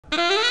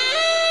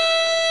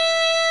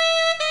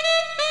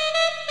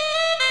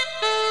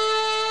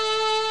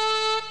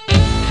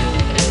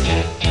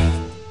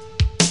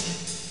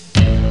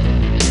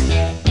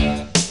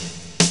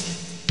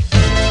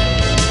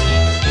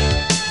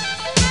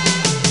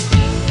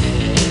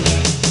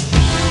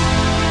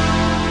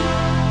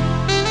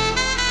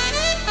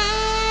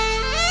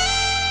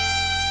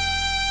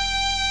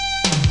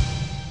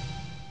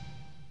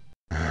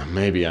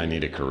Maybe I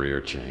need a career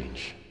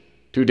change.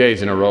 2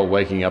 days in a row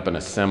waking up in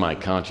a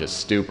semi-conscious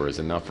stupor is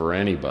enough for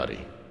anybody.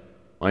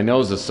 My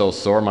nose is so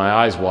sore my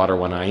eyes water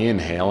when I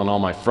inhale and all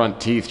my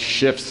front teeth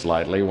shift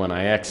slightly when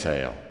I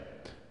exhale.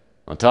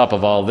 On top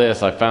of all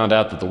this, I found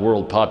out that the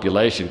world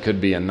population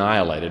could be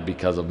annihilated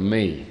because of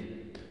me.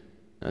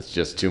 That's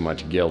just too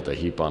much guilt to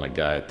heap on a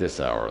guy at this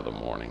hour of the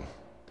morning.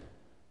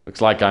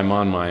 Looks like I'm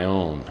on my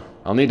own.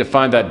 I'll need to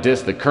find that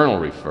disc the Colonel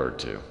referred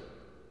to.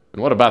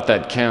 And what about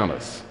that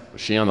Countess? Was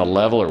she on the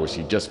level or was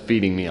she just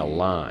feeding me a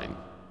line?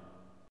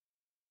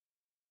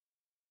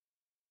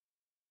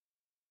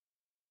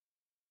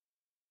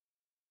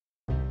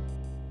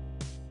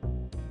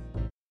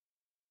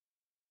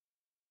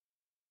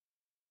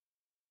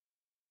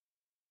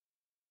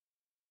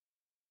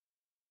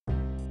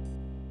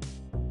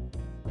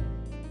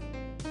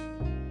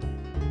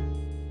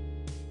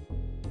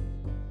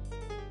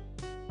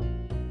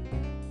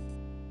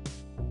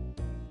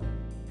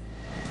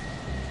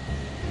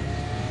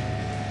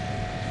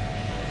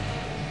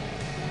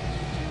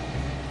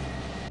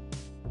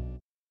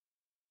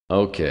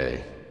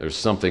 Okay, there's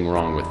something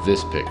wrong with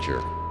this picture.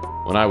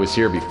 When I was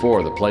here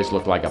before, the place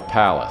looked like a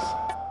palace.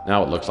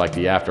 Now it looks like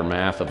the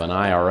aftermath of an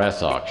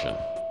IRS auction.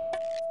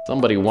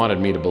 Somebody wanted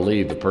me to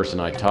believe the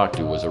person I talked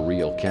to was a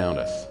real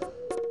countess.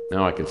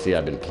 Now I can see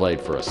I've been played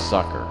for a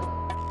sucker.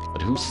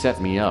 But who set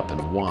me up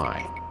and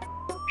why?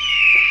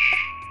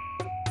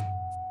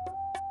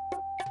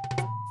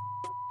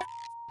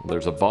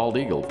 There's a bald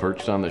eagle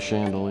perched on the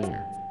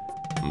chandelier.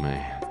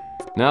 Man.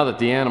 Now that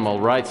the animal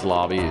rights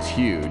lobby is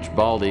huge,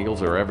 bald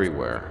eagles are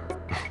everywhere.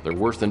 They're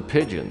worse than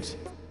pigeons.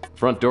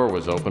 Front door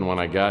was open when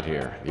I got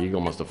here. The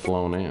eagle must have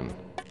flown in.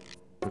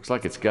 Looks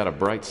like it's got a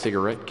bright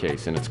cigarette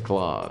case in its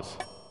claws.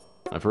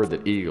 I've heard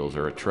that eagles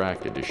are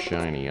attracted to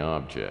shiny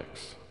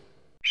objects.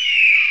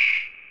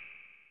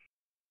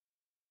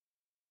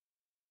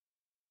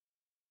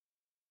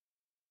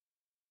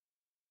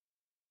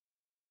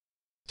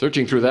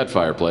 Searching through that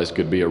fireplace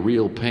could be a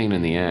real pain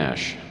in the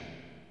ash.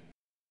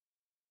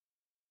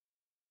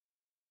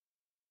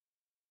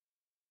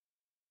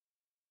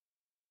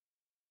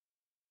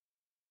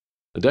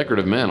 The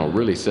decorative mantle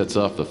really sets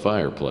off the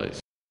fireplace.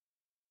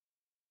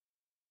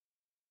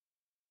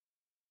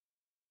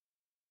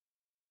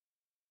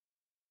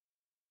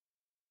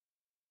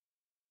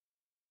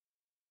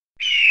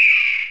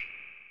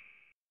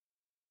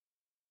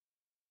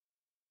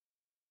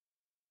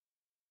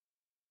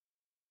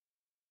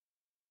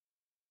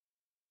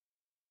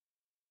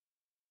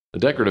 The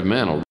decorative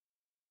mantle.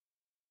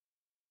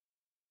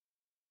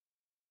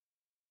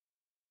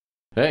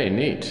 Hey,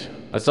 neat.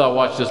 I saw a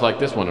watch just like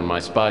this one in my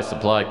spy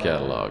supply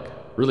catalog.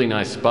 Really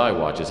nice spy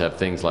watches have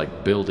things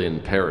like built-in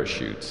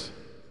parachutes.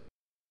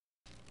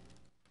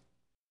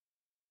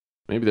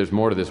 Maybe there's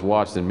more to this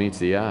watch than meets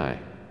the eye.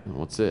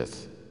 What's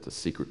this? It's a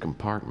secret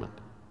compartment.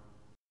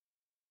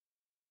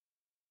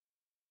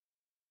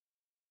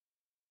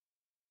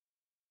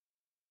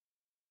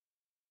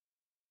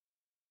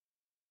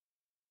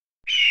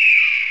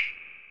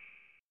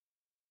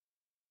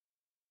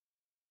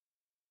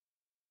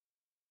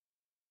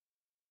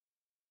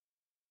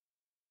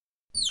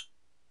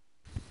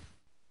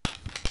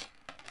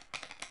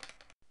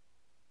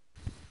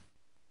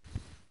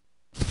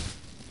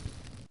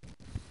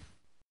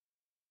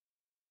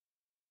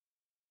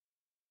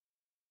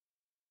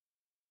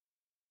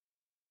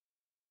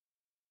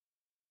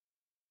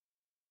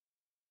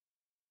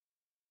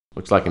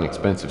 Looks like an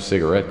expensive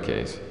cigarette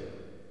case.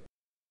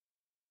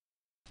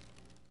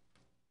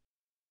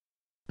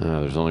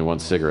 There's only one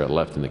cigarette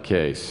left in the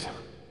case.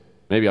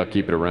 Maybe I'll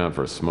keep it around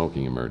for a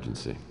smoking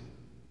emergency.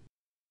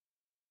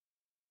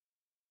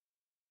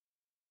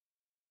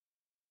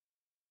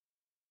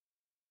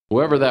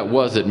 Whoever that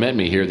was that met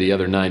me here the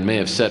other night may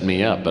have set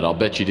me up, but I'll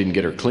bet she didn't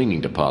get her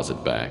cleaning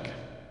deposit back.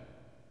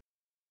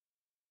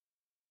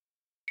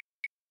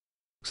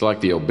 Looks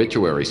like the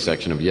obituary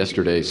section of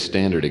yesterday's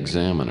Standard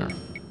Examiner.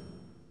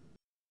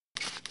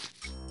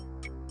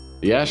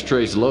 The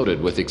ashtray's loaded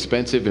with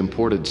expensive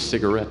imported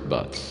cigarette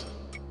butts.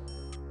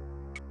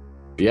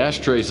 The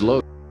ashtray's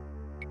loaded.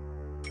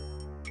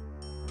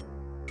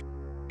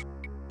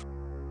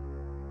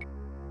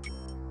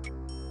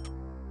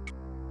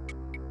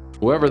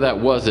 Whoever that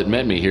was that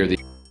met me here the...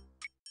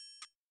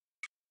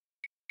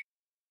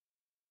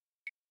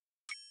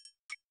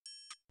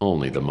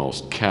 Only the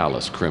most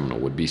callous criminal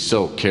would be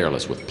so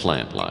careless with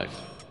plant life.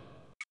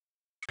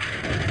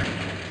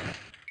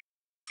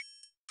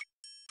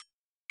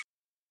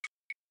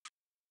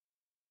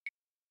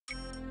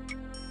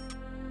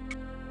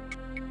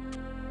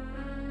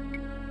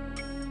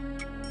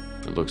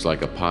 It looks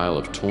like a pile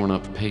of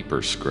torn-up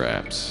paper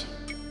scraps.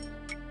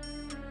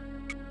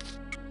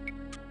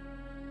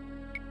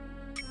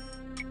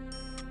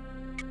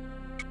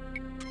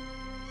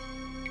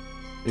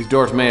 These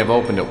doors may have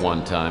opened at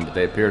one time, but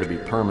they appear to be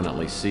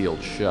permanently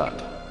sealed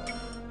shut.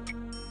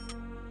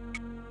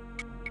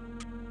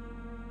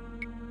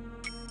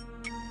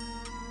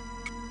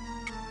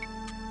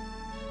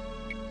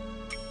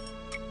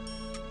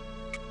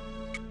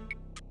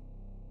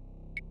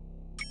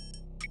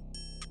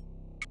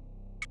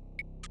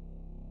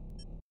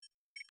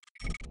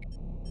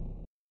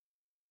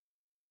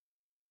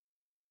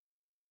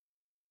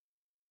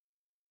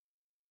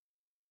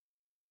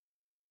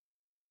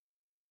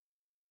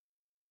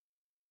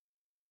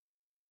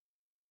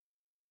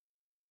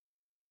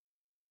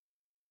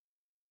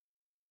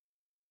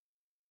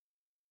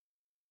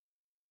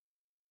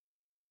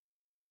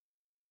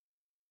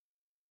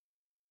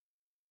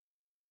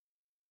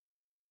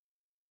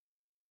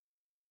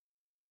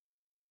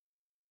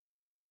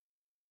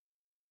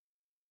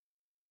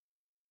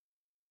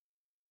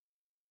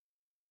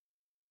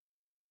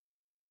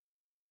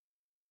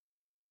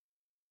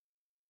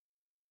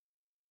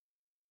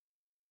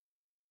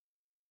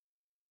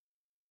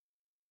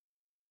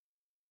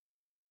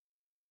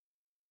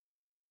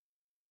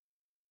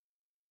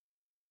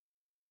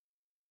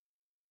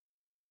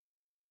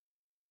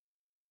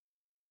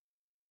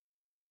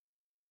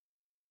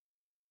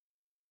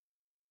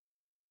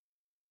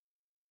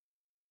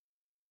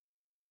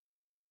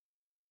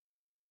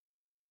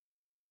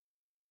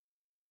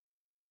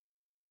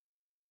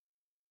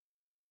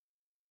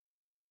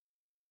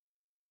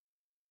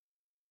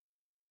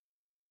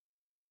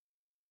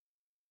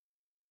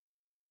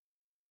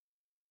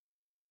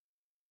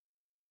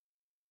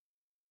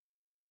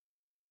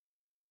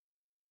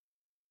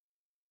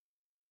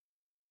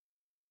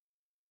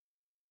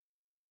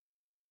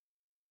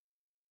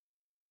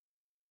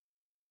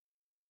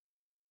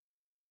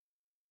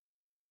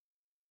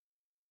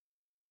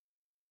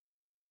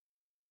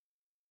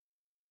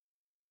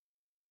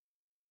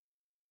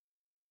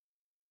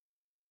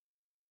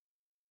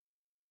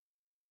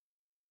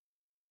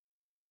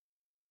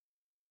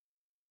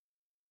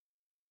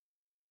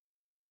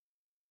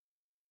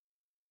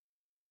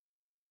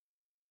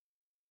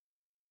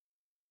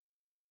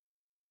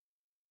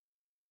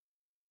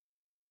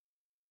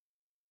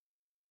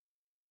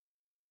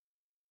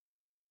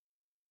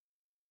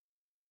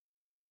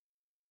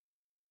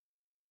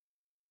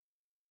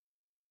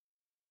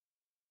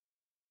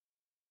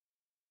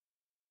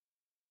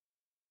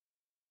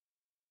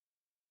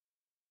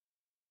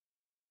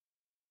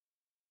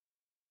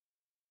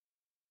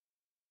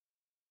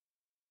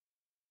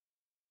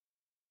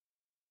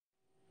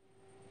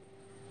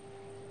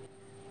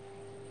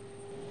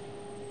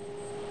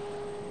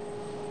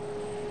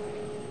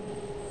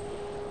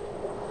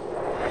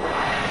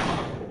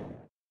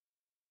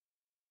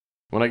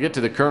 When I get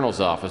to the colonel's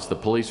office, the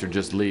police are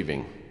just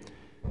leaving.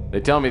 They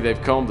tell me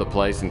they've combed the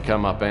place and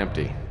come up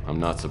empty.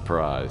 I'm not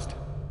surprised.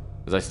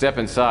 As I step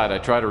inside, I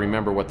try to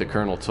remember what the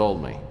colonel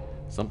told me.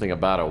 Something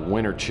about a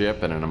winter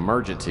chip and an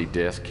emergency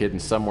disc hidden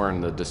somewhere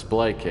in the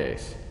display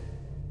case.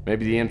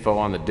 Maybe the info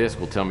on the disc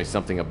will tell me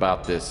something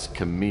about this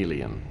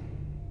chameleon.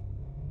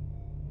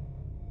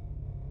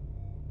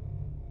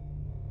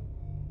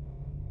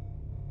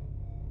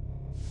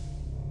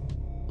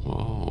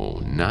 Whoa,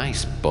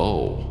 nice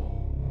bow.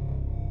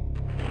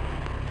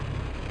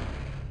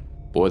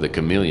 Boy, the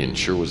chameleon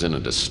sure was in a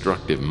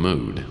destructive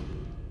mood.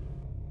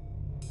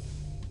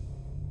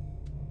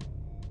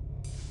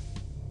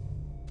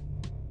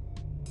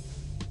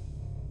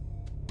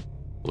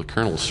 Well, the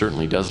colonel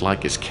certainly does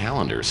like his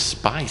calendar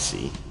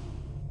spicy.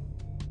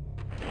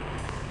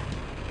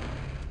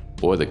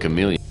 Boy, the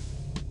chameleon.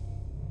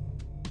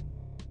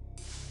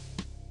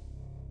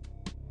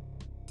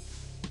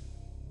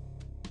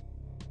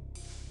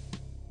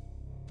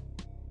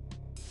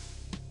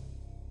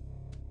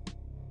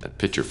 That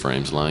picture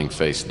frame's lying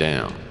face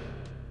down.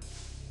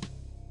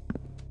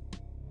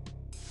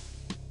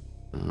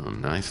 Oh,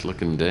 nice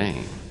looking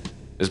dame.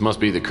 This must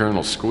be the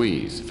Colonel's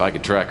squeeze. If I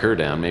could track her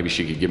down, maybe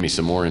she could give me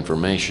some more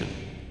information.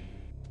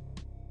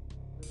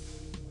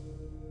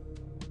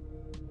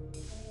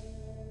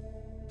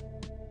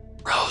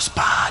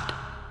 Rosebud!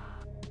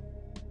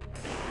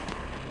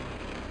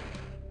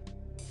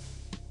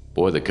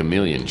 Boy, the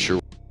chameleon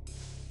sure...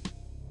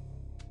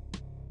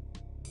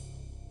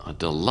 A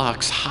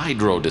deluxe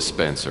hydro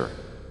dispenser.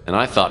 And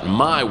I thought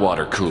my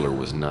water cooler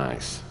was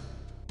nice.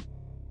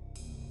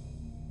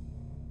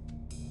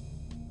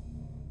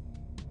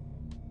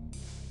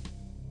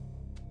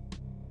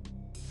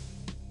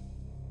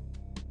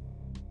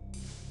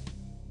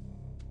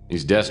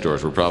 These desk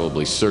drawers were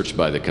probably searched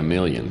by the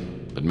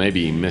chameleon, but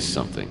maybe he missed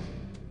something.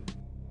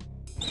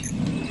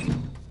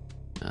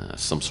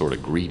 Some sort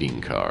of greeting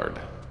card.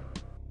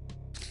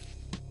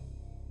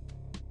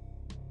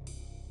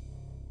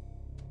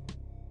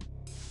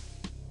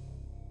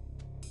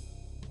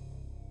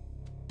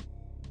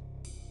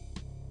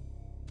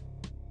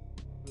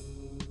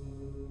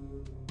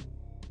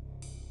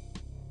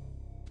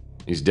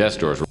 These desk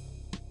drawers were...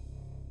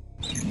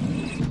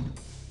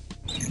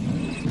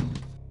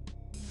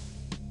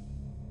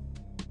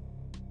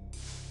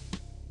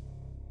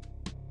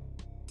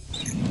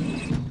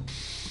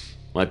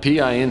 My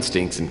PI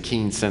instincts and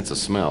keen sense of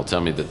smell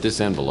tell me that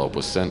this envelope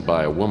was sent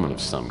by a woman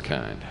of some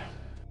kind.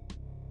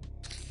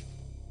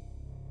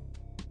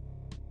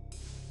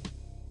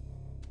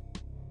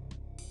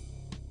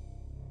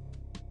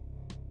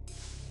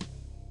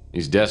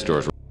 These desk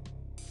drawers were...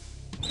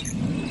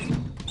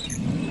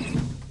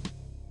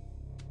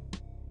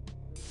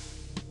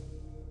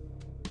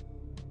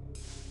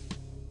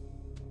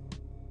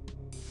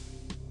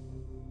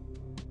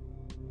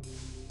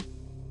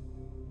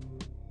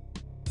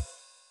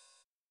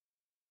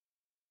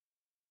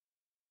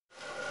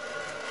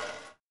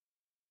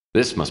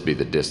 This must be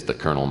the disc the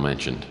Colonel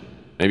mentioned.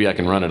 Maybe I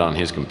can run it on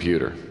his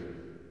computer.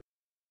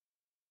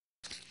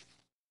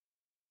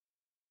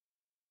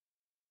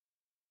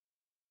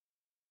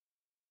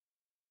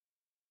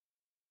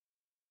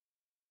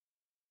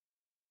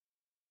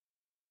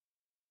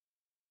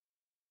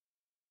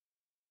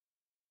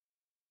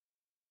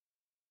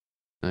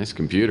 Nice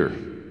computer.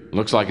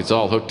 Looks like it's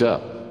all hooked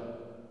up.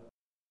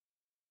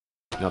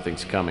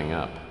 Nothing's coming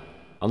up.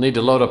 I'll need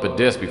to load up a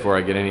disk before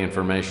I get any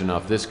information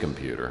off this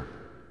computer.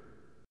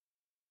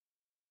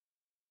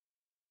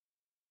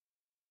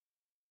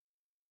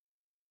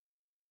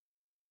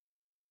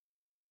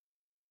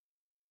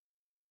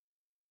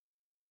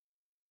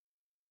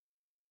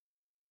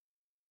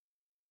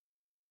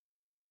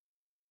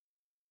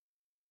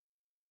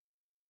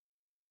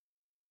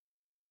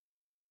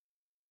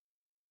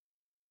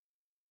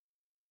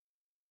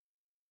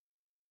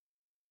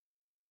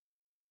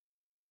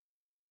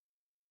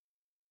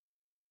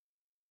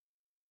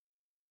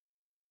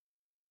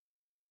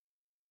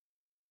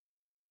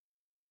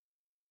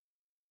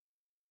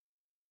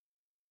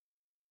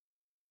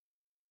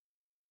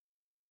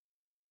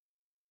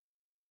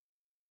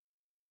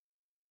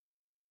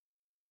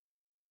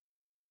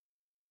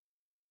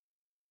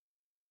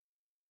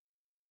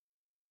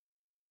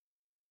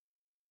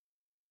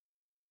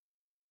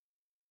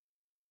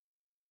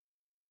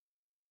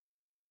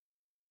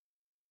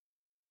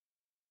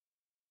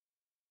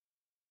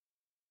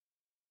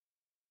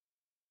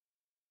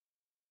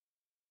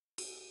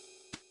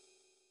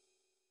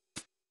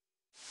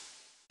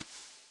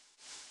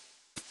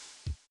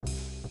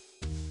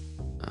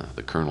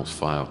 The Colonel's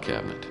file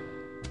cabinet.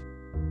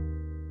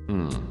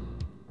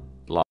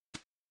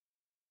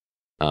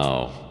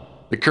 Oh.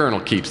 The Colonel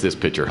keeps this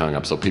picture hung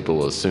up so people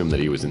will assume that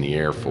he was in the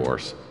Air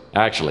Force.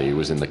 Actually, he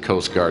was in the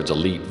Coast Guard's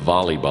elite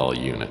volleyball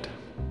unit.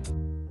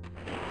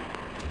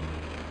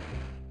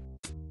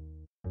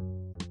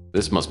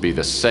 This must be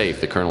the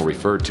safe the Colonel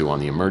referred to on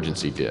the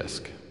emergency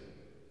disc.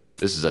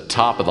 This is a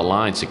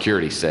top-of-the-line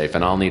security safe,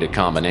 and I'll need a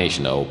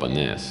combination to open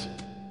this.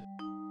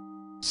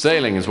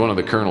 Sailing is one of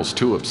the Colonel's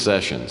two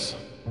obsessions.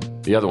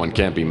 The other one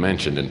can't be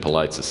mentioned in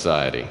polite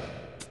society.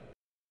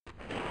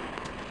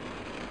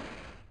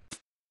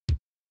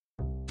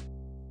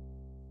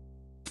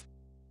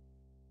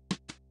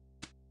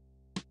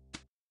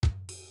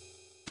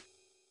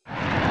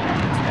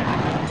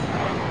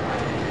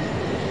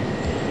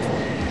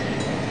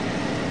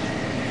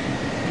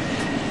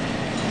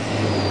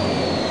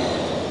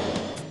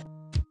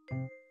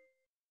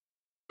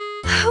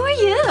 Who are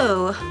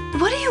you?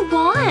 What do you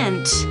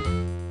want?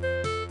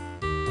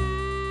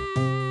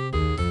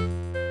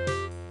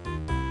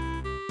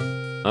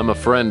 I'm a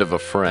friend of a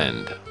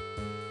friend.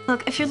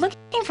 Look, if you're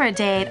looking for a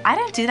date, I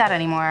don't do that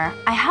anymore.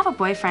 I have a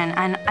boyfriend,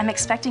 and I'm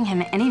expecting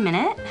him any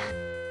minute.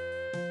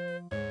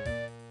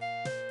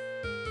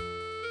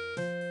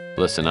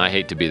 Listen, I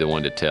hate to be the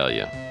one to tell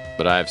you,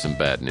 but I have some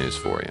bad news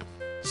for you.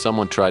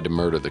 Someone tried to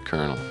murder the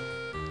Colonel.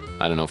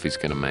 I don't know if he's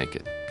gonna make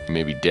it. He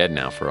may be dead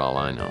now for all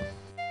I know.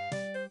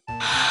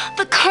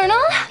 The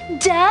Colonel?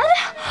 Dead?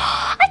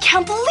 I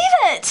can't believe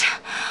it!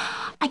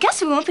 I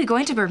guess we won't be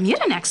going to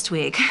Bermuda next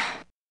week.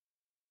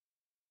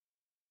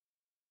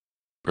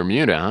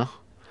 Bermuda, huh?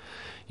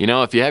 You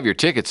know, if you have your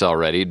tickets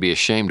already, you'd be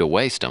ashamed to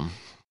waste them.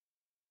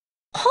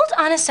 Hold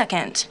on a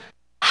second.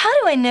 How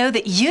do I know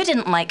that you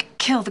didn't,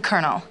 kill the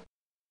Colonel?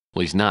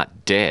 Well, he's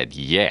not dead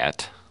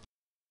yet.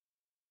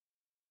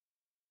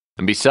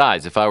 And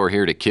besides, if I were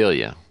here to kill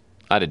you,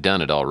 I'd have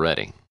done it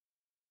already.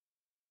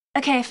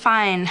 Okay,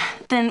 fine.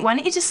 Then why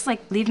don't you just,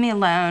 leave me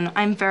alone?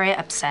 I'm very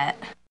upset.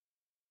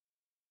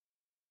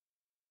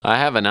 I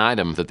have an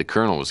item that the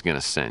Colonel was going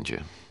to send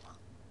you.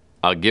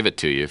 I'll give it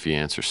to you if you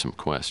answer some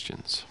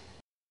questions.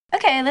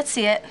 Okay, let's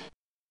see it.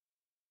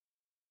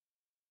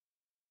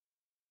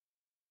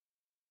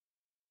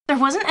 There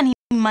wasn't any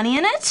money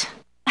in it?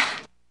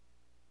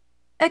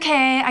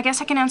 Okay, I guess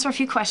I can answer a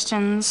few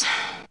questions.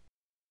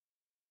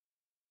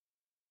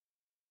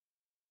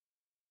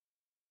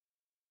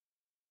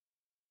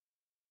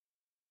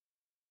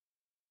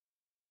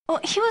 Well,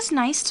 he was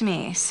nice to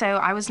me, so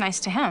I was nice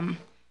to him.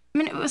 I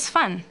mean, it was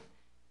fun.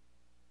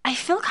 I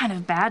feel kind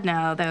of bad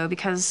now, though,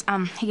 because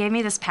he gave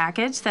me this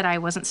package that I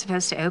wasn't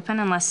supposed to open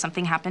unless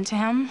something happened to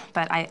him,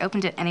 but I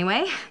opened it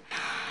anyway.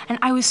 And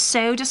I was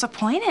so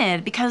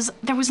disappointed because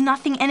there was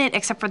nothing in it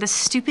except for this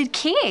stupid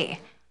key.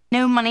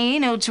 No money,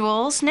 no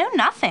jewels, no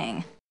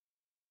nothing.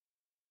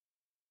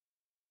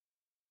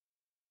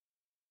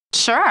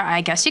 Sure, I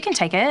guess you can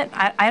take it.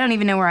 I don't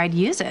even know where I'd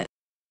use it.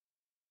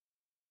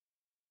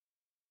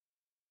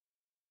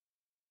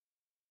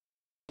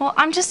 Well,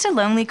 I'm just a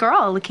lonely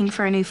girl looking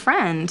for a new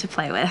friend to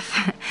play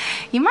with.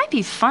 You might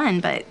be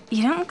fun, but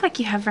you don't look like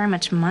you have very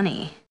much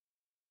money.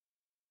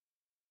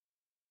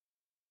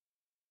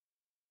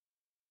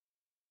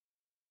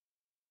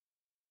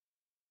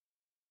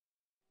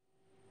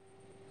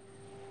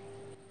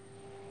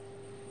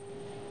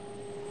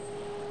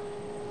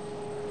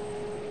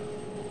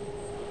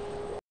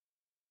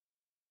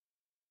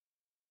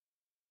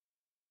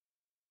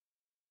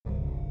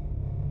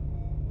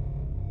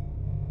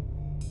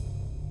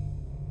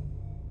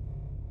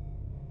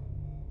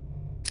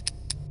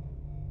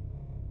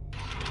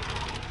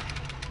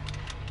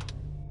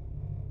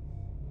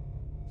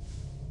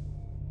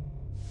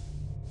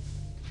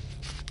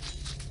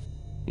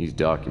 These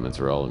documents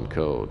are all in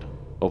code.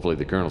 Hopefully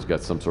the Colonel's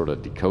got some sort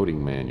of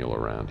decoding manual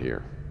around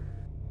here.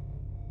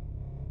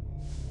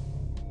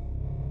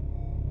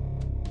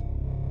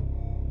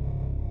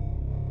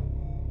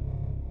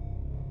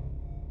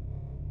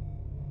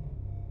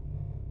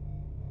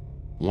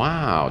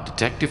 Wow,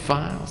 detective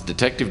files,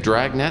 detective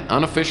dragnet,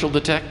 unofficial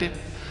detective?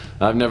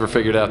 I've never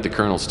figured out the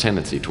Colonel's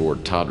tendency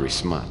toward tawdry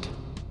smut.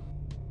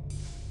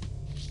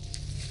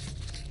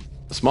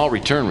 A small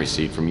return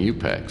receipt from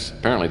UPEX.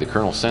 Apparently the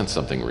Colonel sent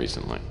something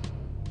recently.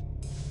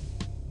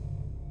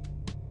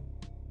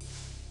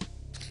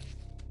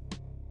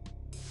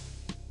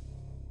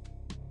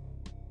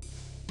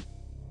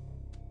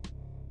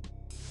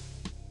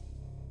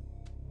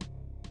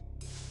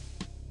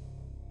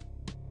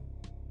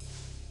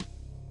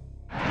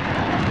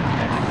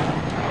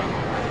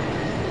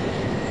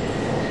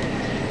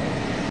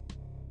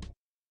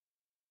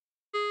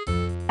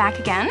 Back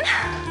again?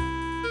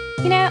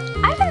 You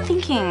know, I've been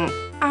thinking,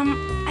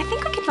 I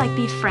think we could,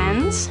 be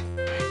friends.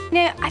 You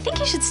know, I think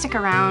you should stick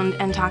around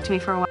and talk to me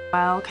for a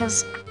while,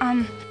 because,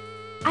 I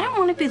don't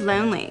want to be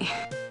lonely.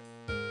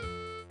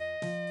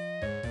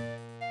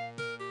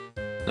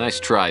 Nice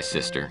try,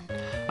 sister.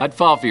 I'd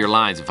fall for your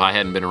lines if I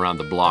hadn't been around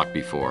the block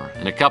before.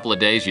 In a couple of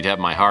days, you'd have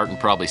my heart and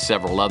probably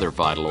several other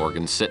vital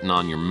organs sitting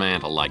on your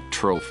mantle like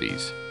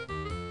trophies.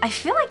 I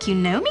feel like you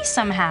know me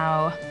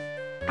somehow.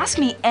 Ask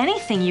me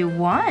anything you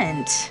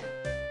want.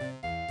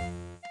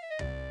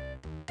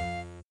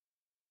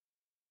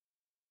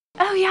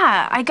 Oh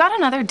yeah, I got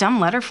another dumb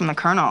letter from the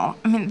Colonel.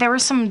 I mean, there were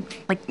some,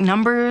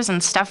 numbers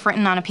and stuff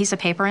written on a piece of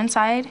paper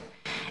inside.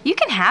 You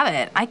can have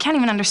it. I can't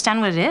even understand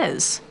what it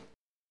is.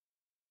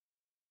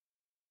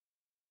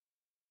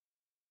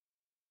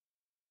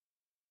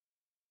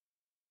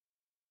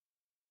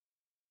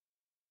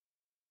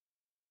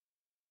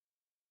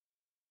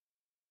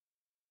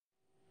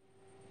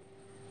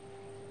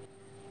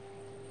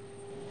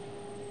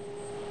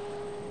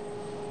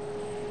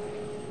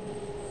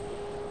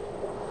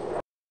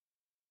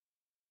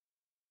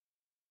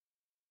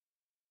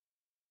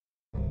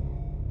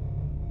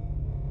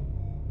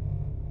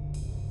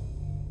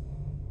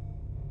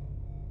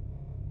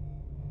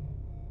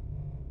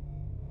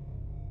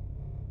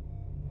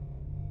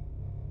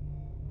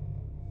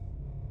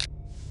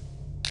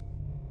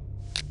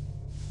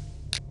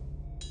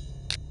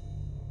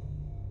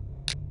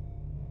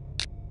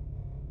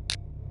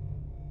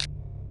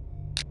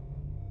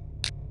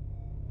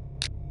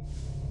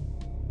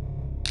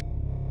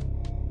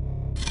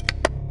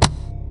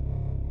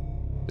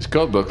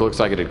 code book looks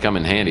like it'd come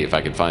in handy if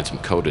I could find some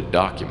coded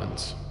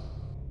documents.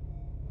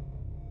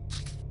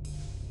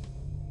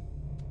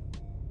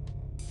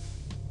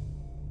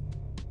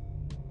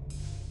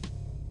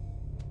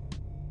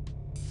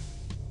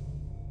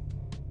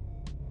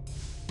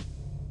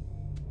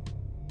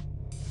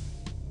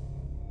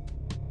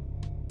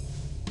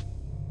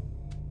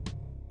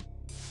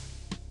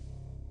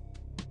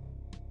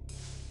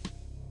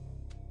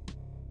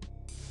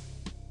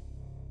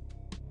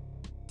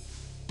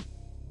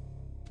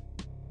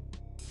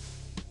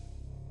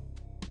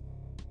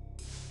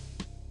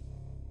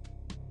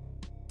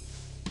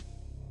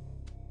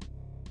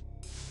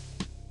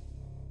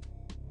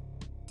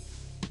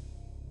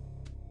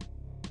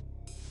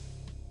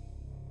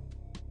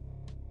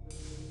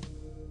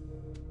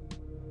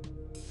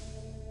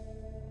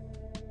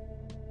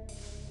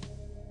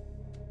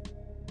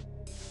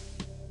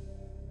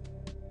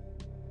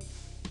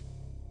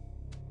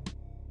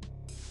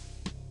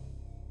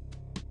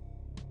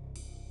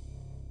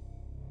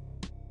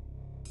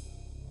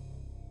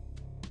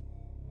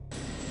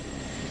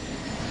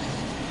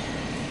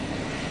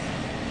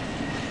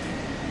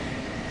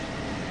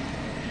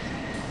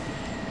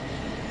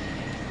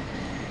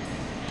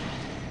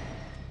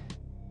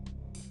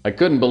 I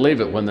couldn't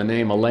believe it when the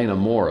name Alaynah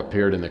Moore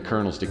appeared in the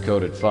Colonel's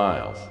decoded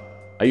files.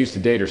 I used to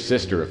date her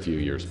sister a few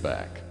years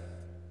back.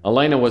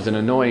 Alaynah was an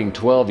annoying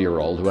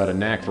 12-year-old who had a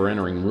knack for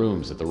entering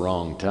rooms at the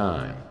wrong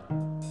time.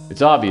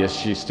 It's obvious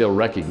she still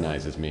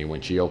recognizes me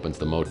when she opens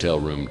the motel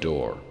room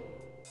door.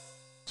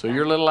 So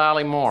you're little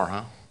Allie Moore,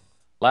 huh?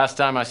 Last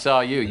time I saw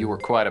you, you were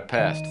quite a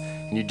pest,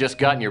 and you'd just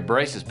gotten your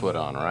braces put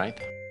on,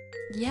 right?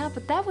 Yeah,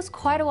 but that was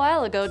quite a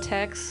while ago,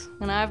 Tex,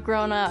 and I've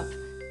grown up.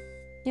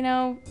 You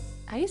know,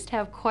 I used to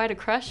have quite a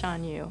crush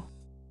on you.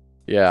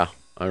 Yeah,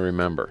 I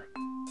remember.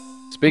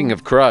 Speaking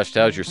of crushed,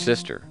 how's your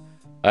sister?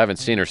 I haven't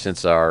seen her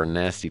since our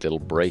nasty little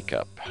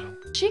breakup.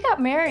 She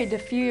got married a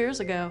few years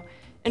ago.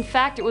 In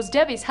fact, it was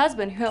Debbie's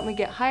husband who helped me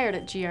get hired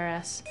at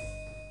GRS.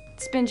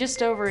 It's been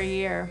just over a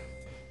year.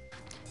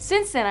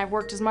 Since then, I've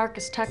worked as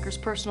Marcus Tucker's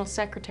personal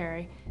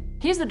secretary.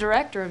 He's the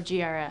director of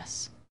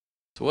GRS.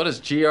 So what does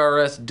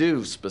GRS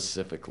do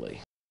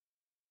specifically?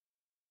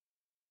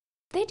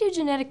 They do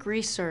genetic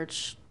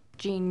research,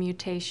 gene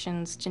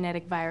mutations,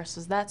 genetic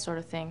viruses, that sort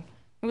of thing.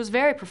 It was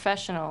very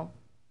professional,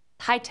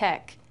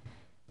 high-tech.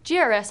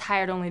 GRS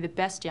hired only the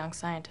best young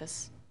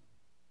scientists.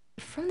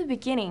 From the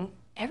beginning,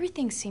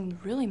 everything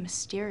seemed really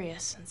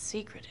mysterious and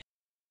secretive.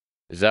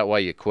 Is that why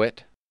you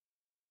quit?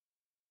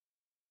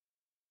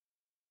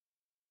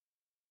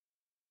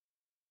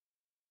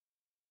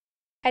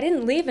 I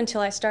didn't leave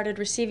until I started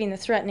receiving the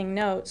threatening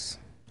notes.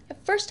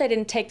 At first I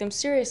didn't take them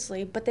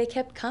seriously, but they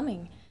kept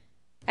coming.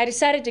 I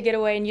decided to get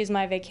away and use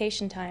my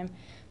vacation time,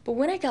 but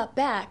when I got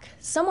back,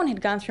 someone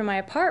had gone through my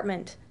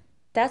apartment.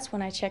 That's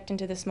when I checked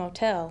into this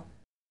motel.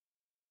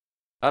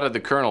 How did the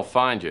Colonel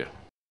find you?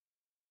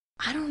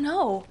 I don't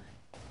know.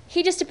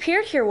 He just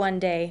appeared here one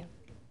day.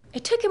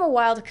 It took him a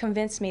while to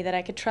convince me that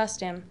I could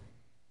trust him.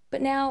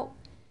 But now,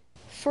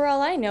 for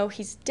all I know,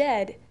 he's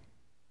dead.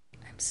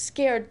 I'm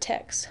scared,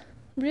 Tex.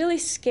 Really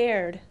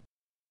scared.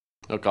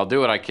 Look, I'll do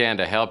what I can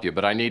to help you,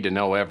 but I need to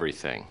know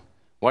everything.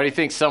 Why do you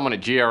think someone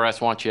at GRS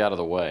wants you out of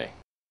the way?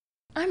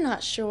 I'm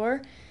not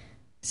sure.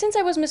 Since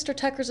I was Mr.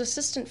 Tucker's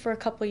assistant for a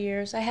couple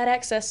years, I had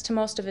access to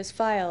most of his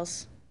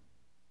files.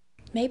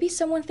 Maybe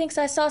someone thinks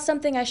I saw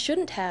something I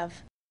shouldn't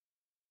have.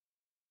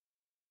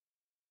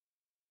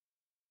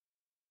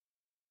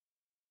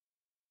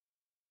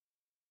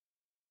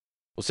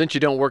 Well, since you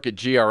don't work at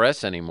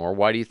GRS anymore,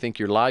 why do you think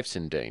your life's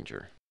in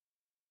danger?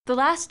 The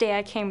last day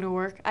I came to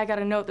work, I got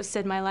a note that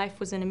said my life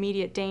was in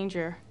immediate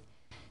danger.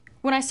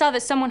 When I saw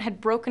that someone had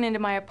broken into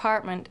my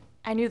apartment,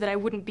 I knew that I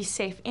wouldn't be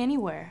safe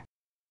anywhere.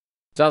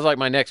 Sounds like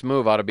my next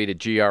move ought to be to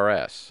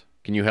GRS.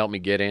 Can you help me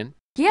get in?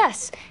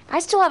 Yes, I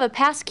still have a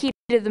pass key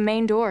to the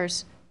main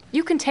doors.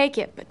 You can take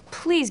it, but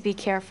please be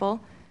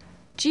careful.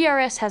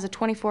 GRS has a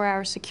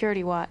 24-hour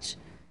security watch.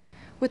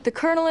 With the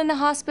Colonel in the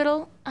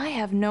hospital, I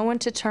have no one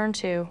to turn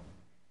to.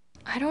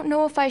 I don't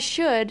know if I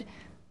should,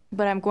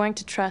 but I'm going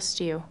to trust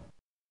you.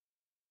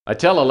 I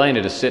tell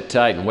Alaynah to sit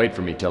tight and wait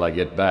for me till I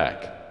get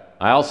back.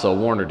 I also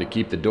warn her to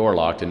keep the door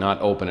locked and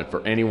not open it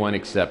for anyone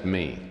except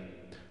me.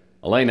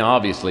 Alaynah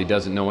obviously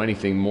doesn't know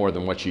anything more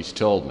than what she's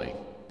told me.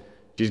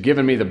 She's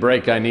given me the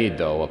break I need,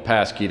 though, a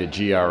passkey to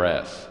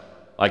GRS.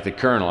 Like the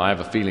Colonel, I have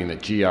a feeling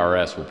that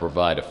GRS will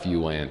provide a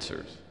few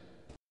answers.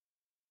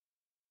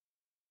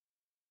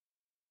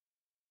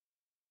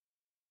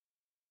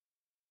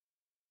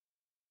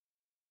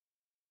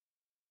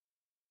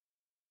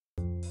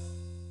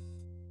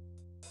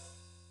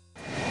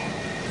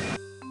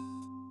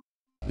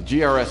 The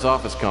GRS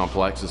office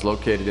complex is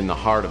located in the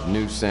heart of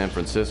New San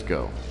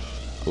Francisco.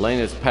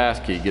 Alaynah's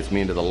passkey gets me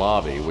into the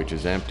lobby, which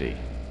is empty.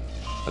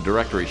 A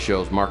directory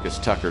shows Marcus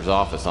Tucker's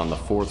office on the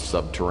 4th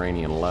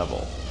subterranean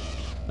level.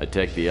 I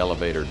take the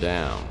elevator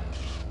down.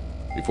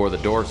 Before the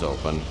doors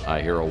open,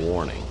 I hear a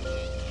warning.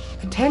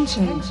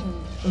 Attention!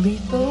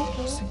 Lethal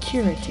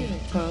security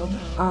probe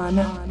on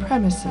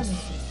premises.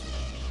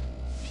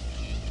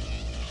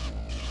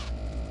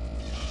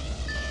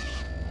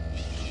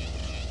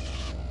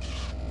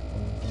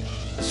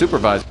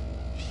 supervisor...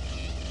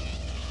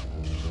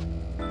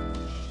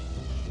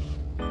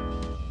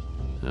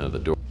 The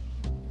door...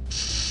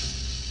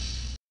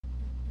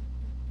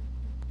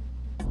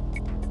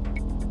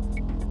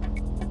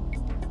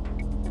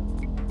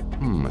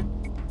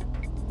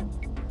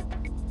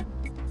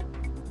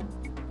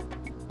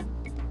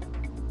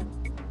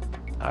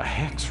 A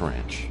hex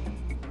wrench.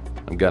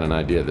 I've got an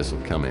idea this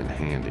will come in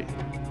handy.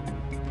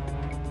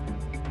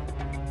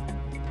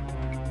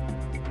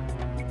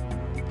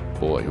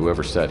 Boy,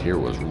 whoever sat here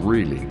was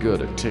really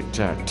good at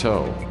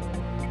tic-tac-toe.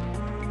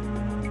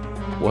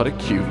 What a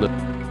cute little...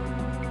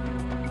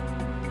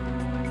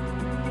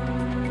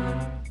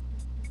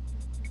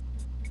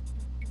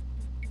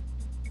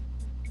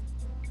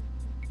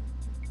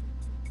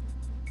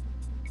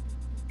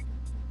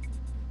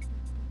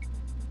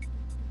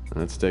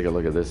 Let's take a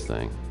look at this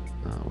thing.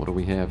 What do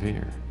we have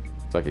here?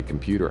 It's like a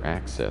computer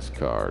access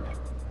card.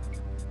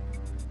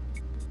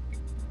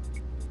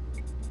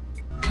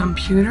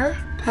 Computer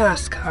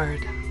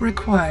passcard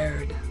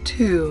required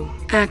to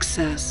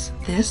access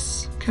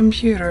this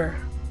computer.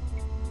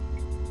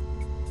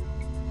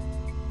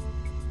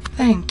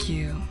 Thank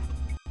you.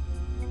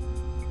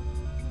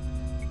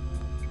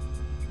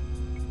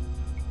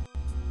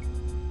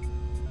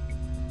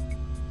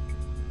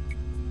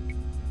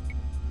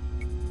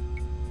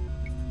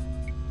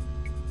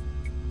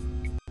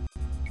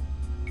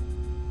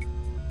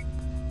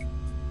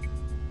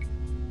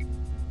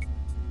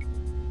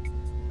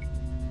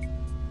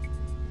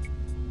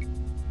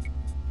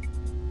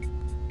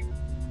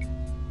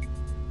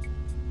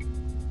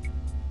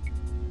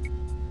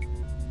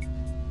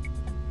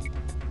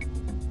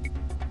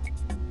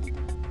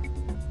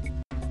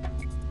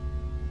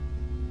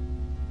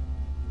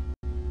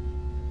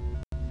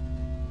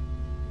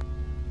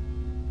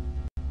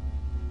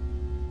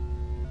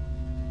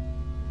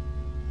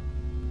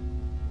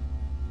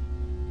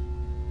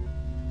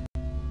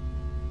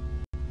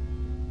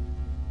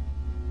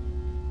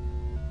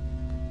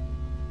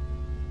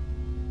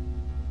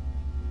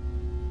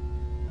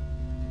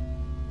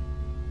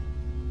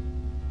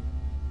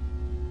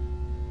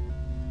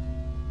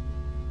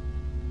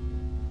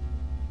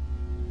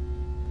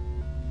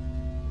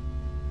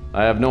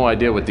 I have no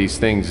idea what these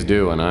things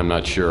do, and I'm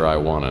not sure I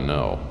want to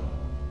know.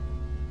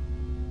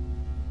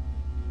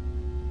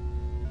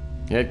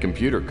 He had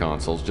computer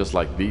consoles just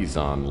like these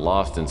on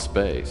Lost in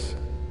Space.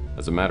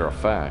 As a matter of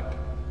fact,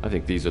 I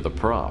think these are the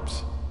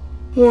props.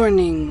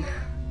 Warning.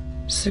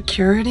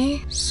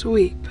 Security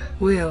sweep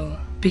will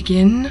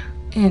begin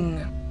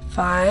in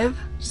 5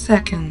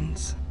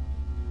 seconds.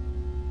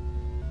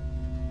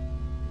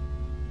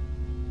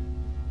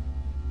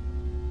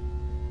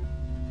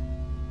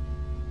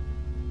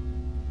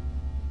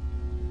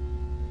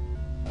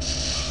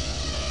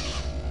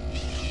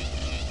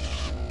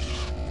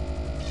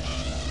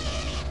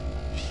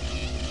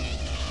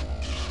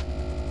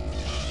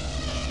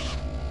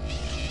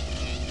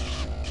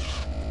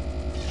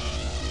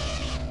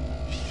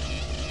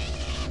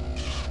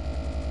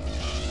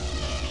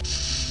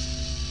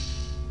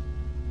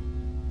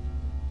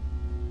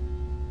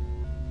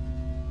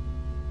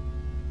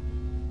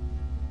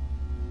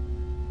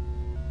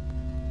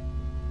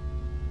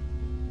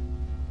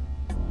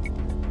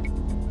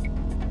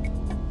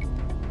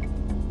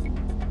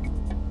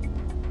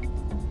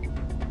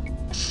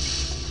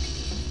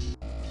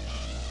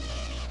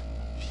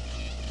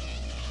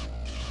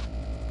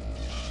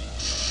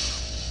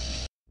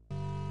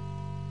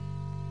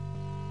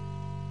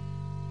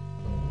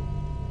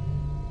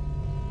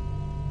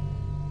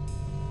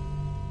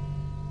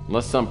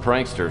 Unless some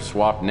prankster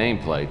swapped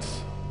nameplates,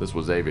 this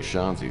was Ava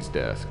Shanzi's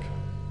desk.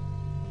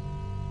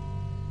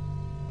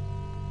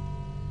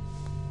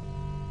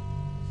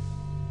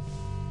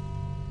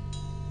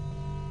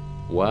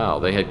 Wow,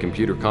 they had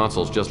computer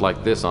consoles just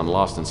like this on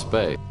Lost in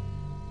Space.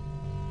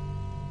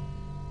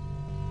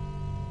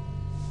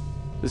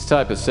 This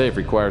type of safe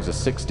requires a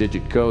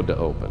 6-digit code to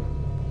open.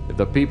 If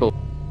the people...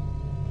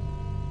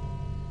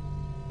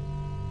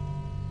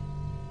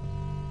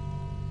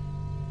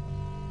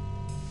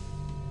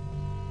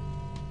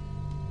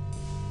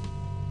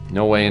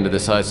 No way into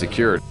this high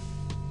security.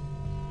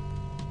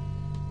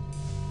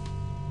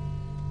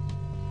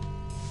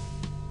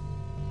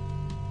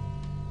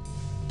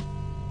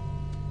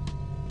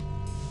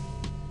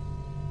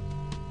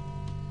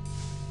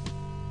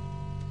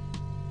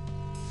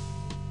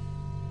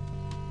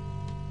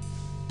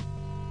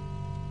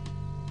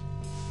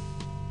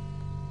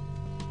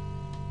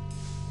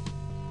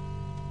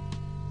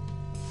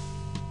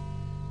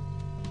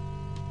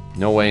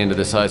 No way into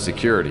this high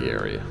security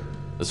area.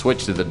 The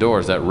switch to the door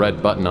is that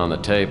red button on the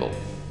table.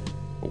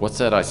 But what's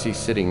that I see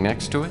sitting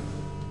next to it?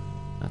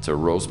 That's a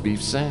roast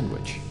beef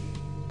sandwich.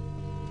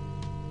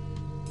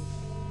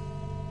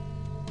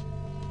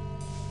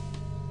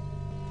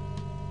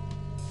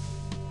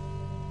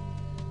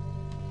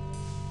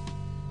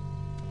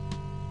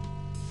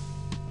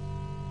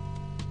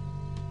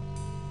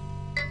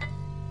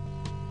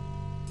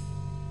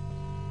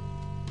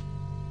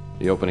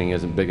 The opening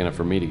isn't big enough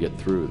for me to get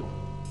through.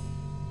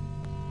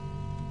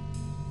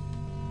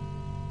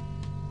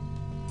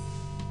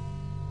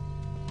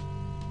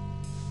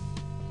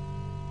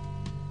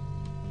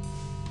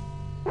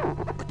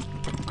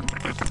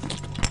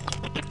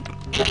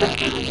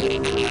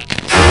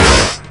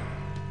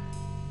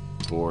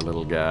 Poor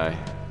little guy.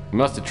 He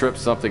must have tripped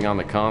something on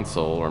the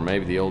console, or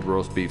maybe the old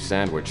roast beef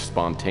sandwich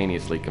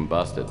spontaneously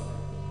combusted.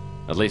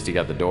 At least he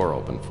got the door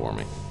open for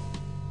me.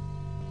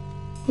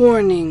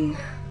 Warning.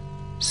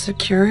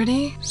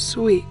 Security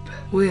sweep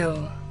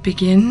will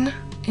begin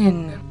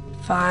in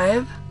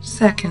 5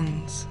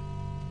 seconds.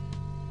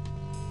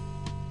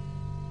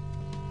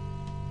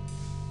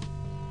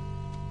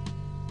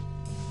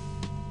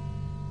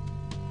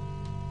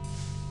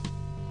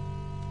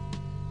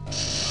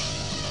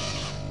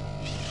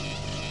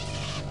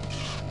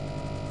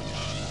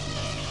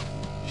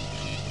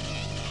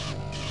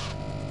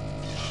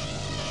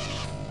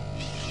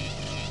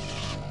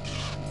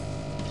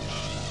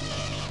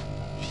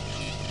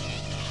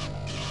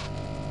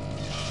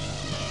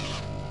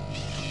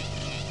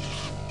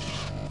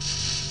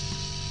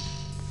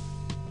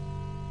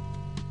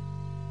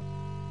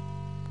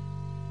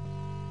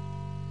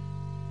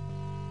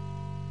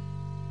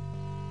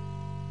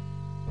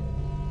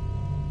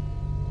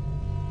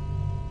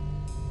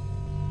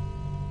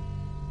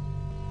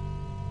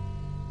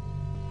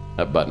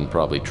 That button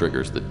probably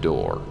triggers the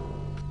door.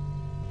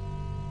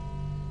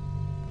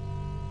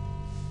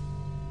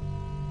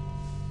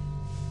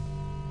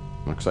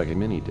 Looks like a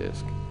mini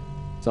disc.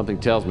 Something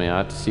tells me I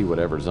ought to see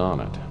whatever's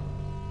on it.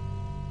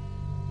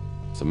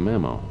 It's a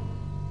memo.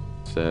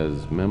 It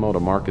says, "Memo to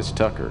Marcus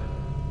Tucker.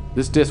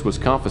 This disc was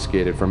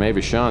confiscated from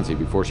Ava Shanzi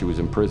before she was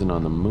imprisoned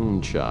on the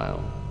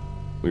Moonchild.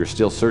 We are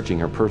still searching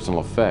her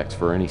personal effects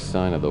for any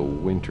sign of the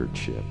Winter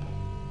Chip."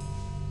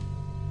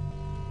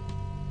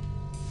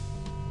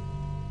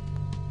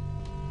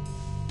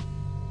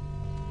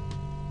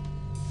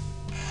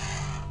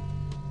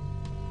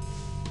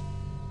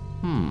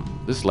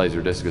 This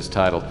laserdisc is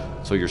titled,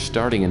 "So You're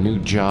Starting a New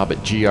Job at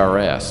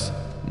GRS,"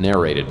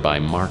 narrated by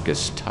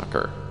Marcus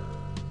Tucker.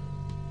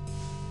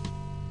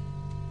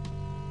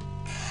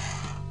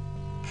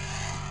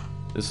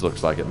 This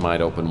looks like it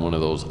might open one of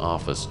those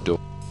office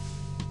doors.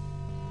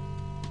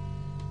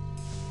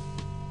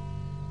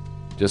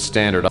 Just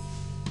standard.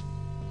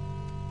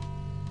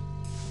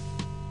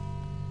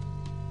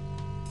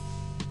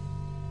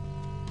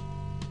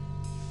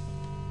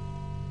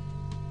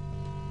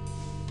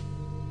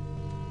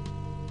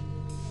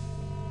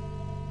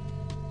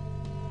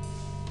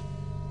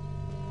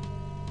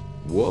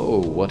 Whoa,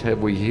 what have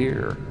we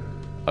here?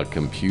 A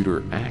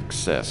computer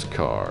access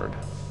card.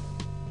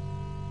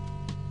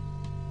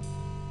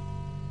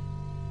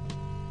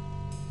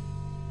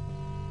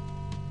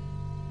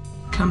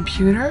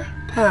 Computer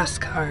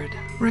passcard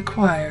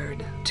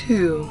required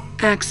to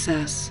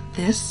access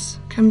this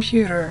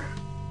computer.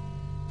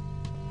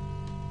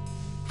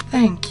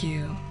 Thank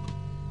you.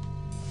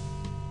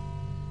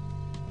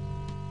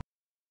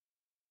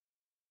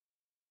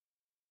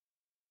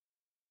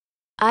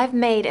 I've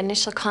made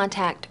initial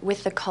contact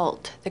with the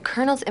cult. The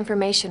Colonel's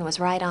information was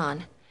right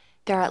on.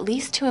 There are at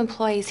least 2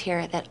 employees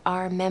here that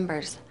are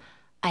members.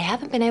 I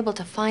haven't been able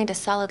to find a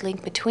solid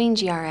link between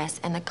GRS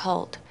and the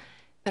cult,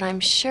 but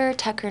I'm sure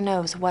Tucker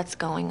knows what's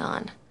going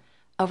on.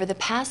 Over the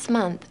past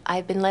month,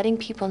 I've been letting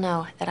people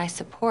know that I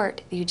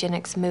support the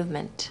eugenics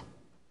movement.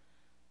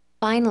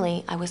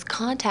 Finally, I was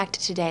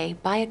contacted today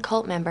by a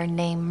cult member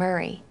named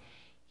Murray.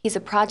 He's a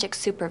project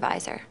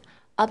supervisor.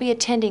 I'll be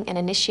attending an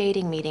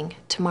initiating meeting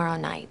tomorrow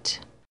night.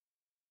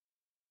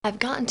 I've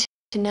gotten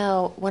to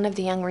know one of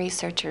the young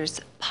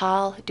researchers,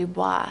 Paul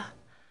Dubois.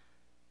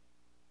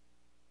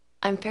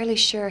 I'm fairly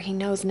sure he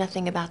knows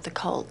nothing about the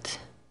cult.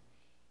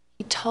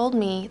 He told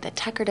me that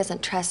Tucker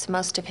doesn't trust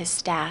most of his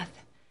staff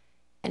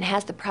and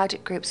has the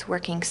project groups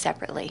working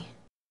separately.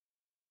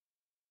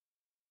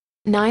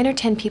 9 or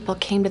 10 people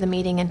came to the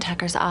meeting in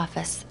Tucker's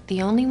office.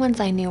 The only ones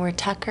I knew were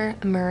Tucker,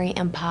 Murray,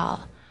 and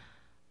Paul.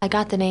 I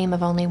got the name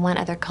of only one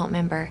other cult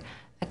member,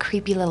 a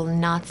creepy little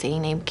Nazi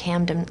named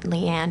Camden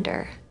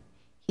Leander.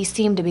 He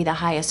seemed to be the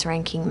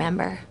highest-ranking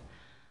member.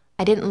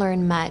 I didn't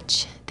learn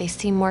much. They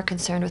seemed more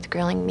concerned with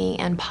grilling me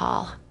and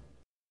Paul.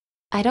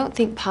 I don't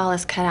think Paul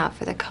is cut out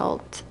for the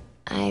cult.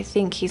 I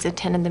think he's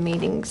attended the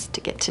meetings to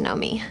get to know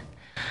me.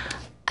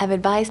 I've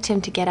advised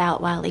him to get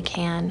out while he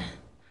can.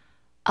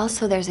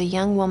 Also, there's a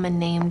young woman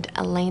named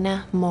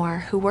Alaynah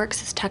Moore who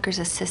works as Tucker's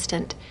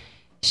assistant.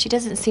 She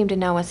doesn't seem to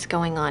know what's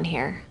going on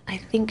here. I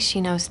think she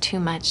knows too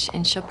much,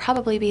 and she'll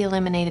probably be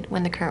eliminated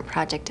when the current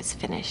project is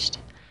finished.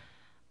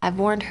 I've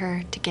warned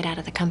her to get out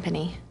of the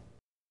company.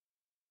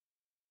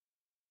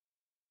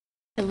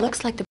 It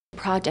looks like the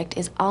project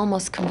is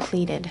almost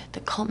completed. The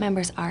cult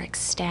members are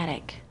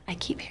ecstatic. I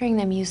keep hearing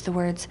them use the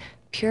words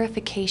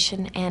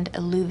purification and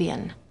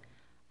illuvion.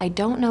 I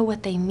don't know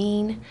what they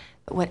mean,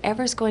 but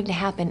whatever's going to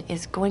happen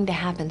is going to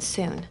happen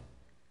soon.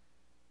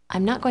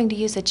 I'm not going to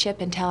use a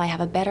chip until I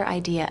have a better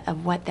idea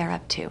of what they're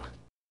up to.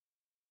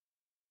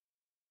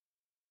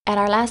 At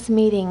our last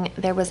meeting,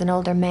 there was an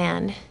older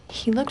man.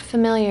 He looked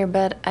familiar,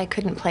 but I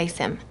couldn't place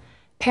him.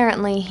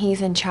 Apparently,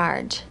 he's in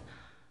charge.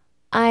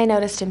 I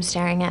noticed him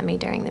staring at me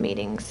during the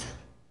meetings.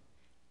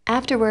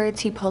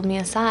 Afterwards, he pulled me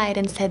aside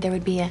and said there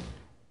would be a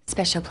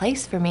special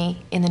place for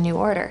me in the new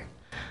order.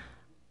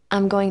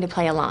 I'm going to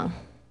play along.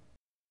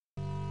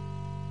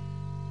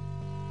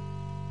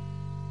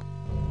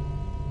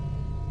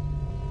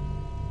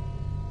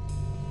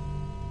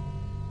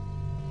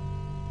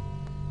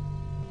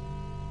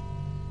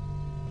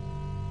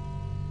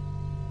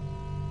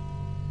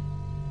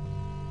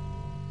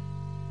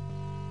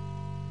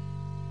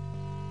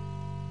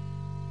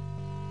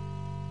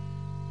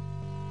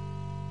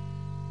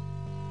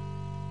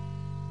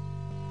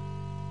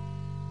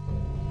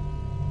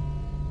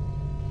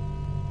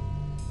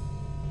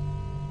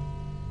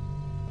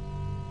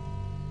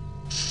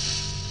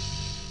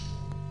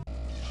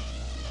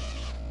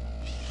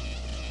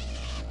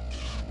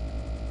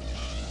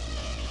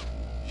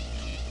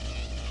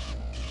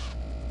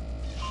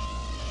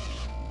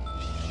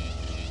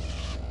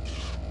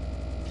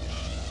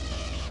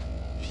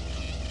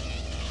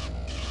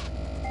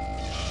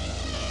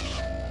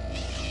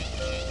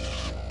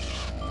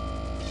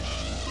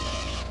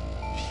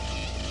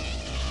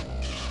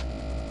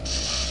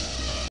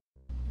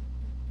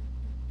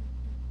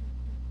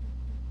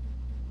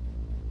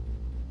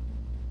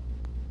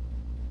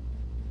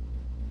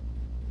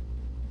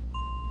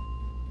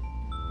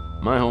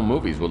 My home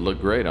movies would look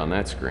great on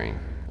that screen.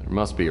 There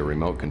must be a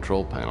remote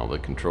control panel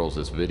that controls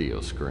this video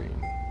screen.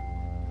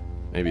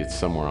 Maybe it's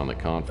somewhere on the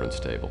conference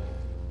table.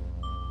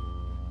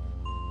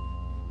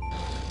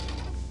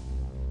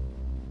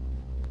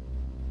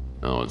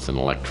 Oh, it's an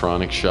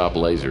electronic shop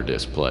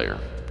laserdisc player.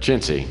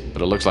 Chintzy,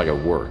 but it looks like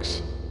it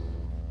works.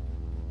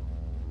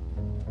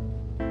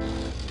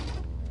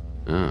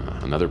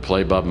 Another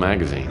Playbub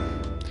magazine.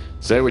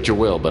 Say what you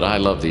will, but I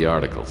love the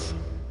articles.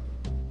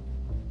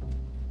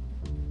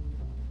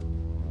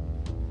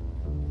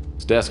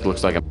 This desk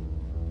looks like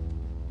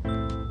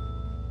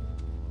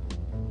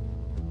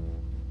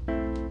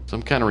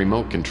some kind of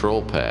remote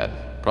control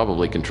pad.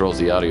 Probably controls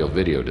the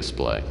audio-video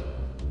display.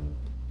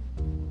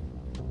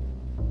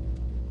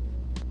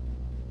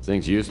 This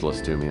thing's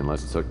useless to me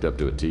unless it's hooked up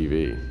to a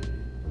TV.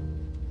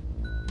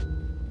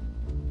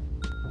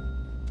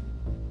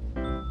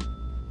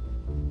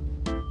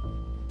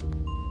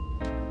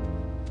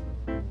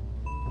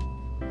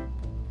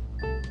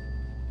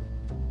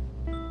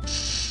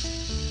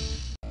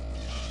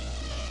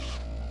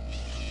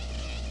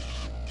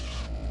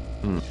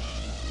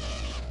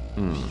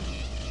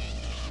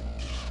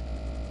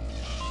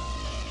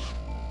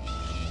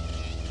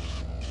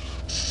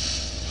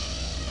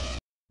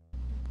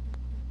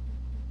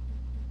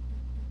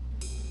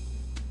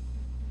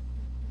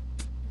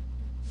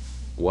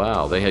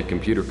 Wow, they had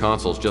computer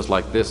consoles just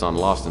like this on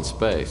Lost in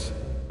Space.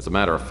 As a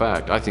matter of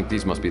fact, I think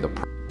these must be the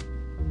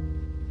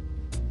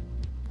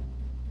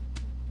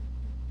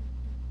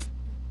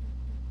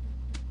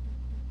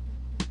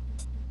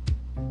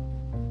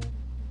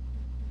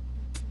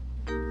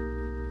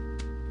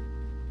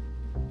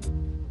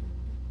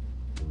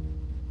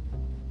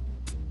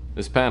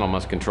This panel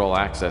must control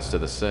access to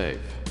the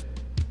safe.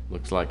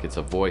 Looks like it's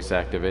a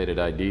voice-activated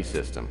ID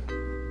system.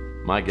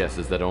 My guess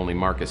is that only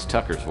Marcus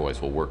Tucker's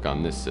voice will work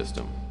on this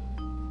system.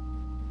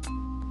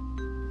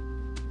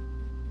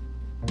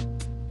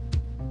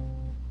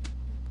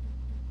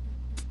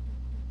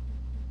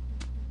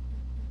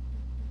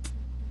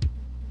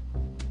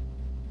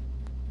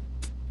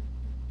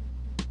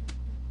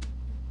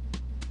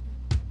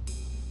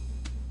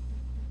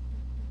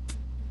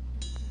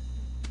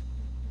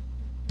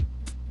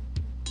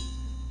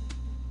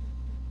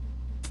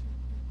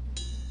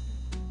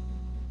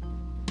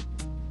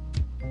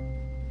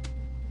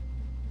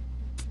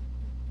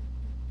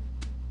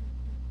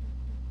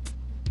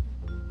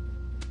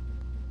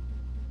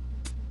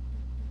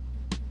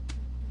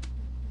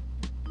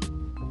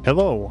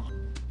 Hello,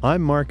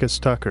 I'm Marcus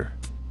Tucker.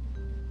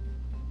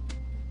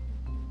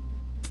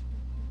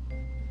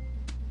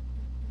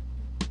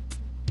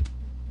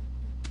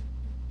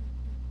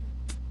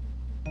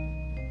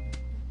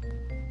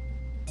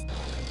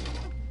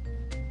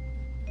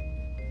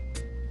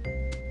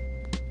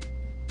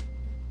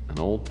 An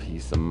old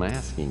piece of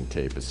masking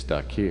tape is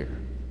stuck here.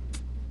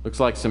 Looks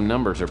like some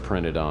numbers are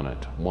printed on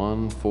it.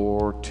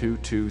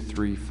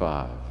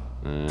 142235.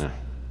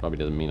 Probably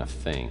doesn't mean a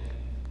thing.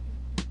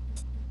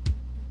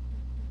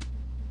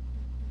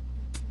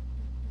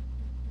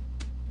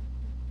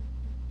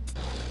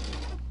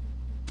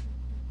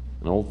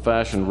 An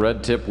old-fashioned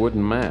red tip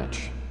wouldn't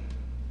match.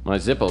 My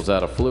Zippo's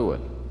out of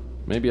fluid.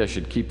 Maybe I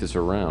should keep this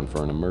around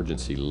for an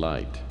emergency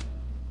light.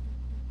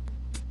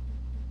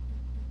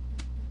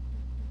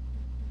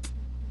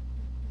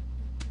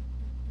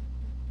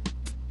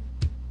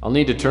 I'll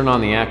need to turn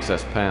on the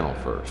access panel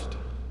first.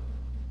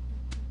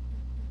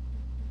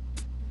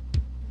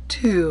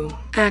 2.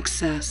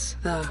 Access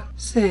the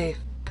safe.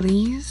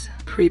 Please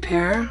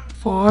prepare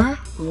for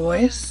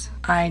voice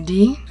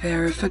ID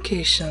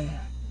verification.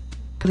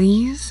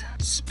 Please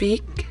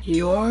speak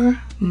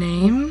your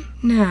name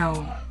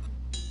now.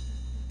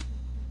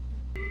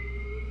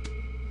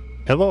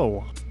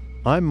 Hello,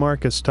 I'm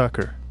Marcus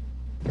Tucker.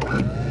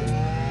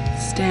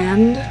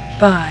 Stand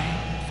by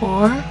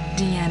for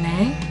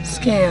DNA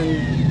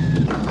scan.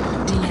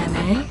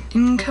 DNA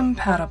in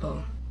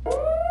incompatible.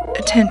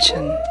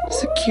 Attention,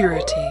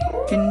 security,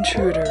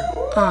 intruder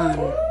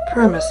on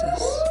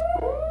premises.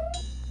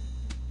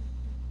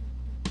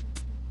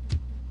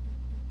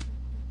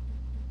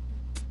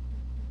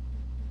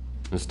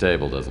 This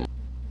table doesn't.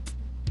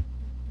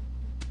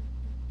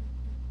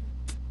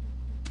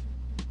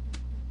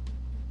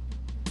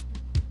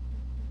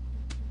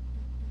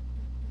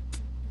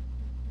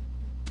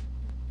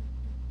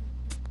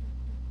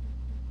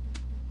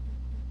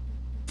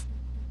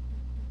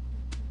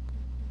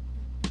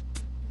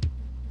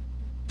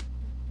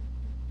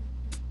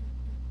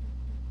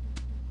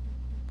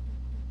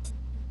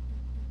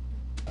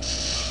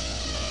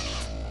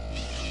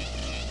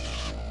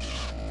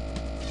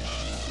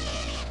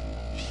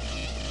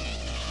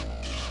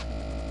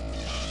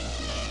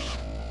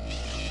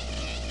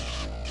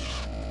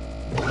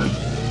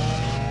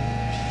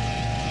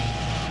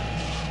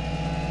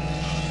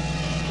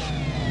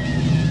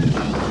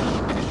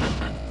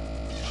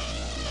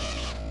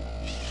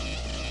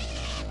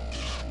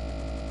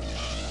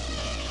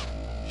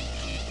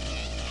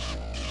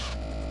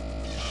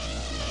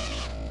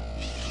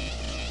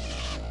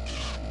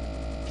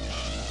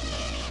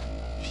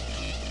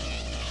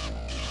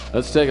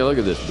 Let's take a look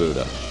at this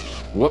Buddha.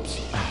 Whoops.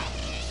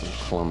 So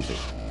clumsy.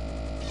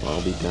 Well,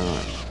 I'll be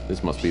darned.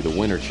 This must be the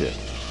winter chick.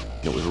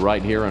 It was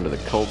right here under the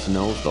cult's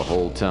nose the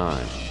whole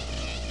time.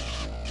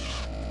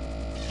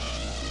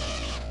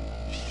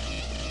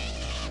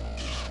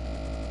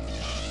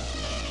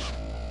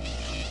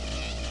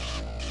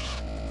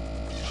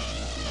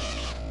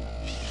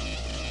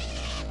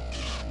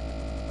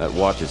 That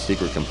watch's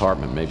secret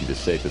compartment may be the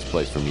safest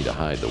place for me to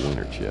hide the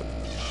winter chip.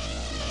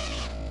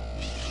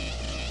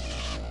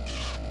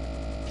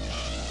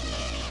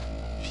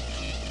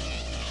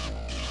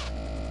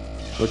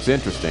 Looks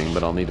interesting,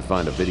 but I'll need to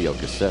find a video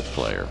cassette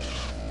player.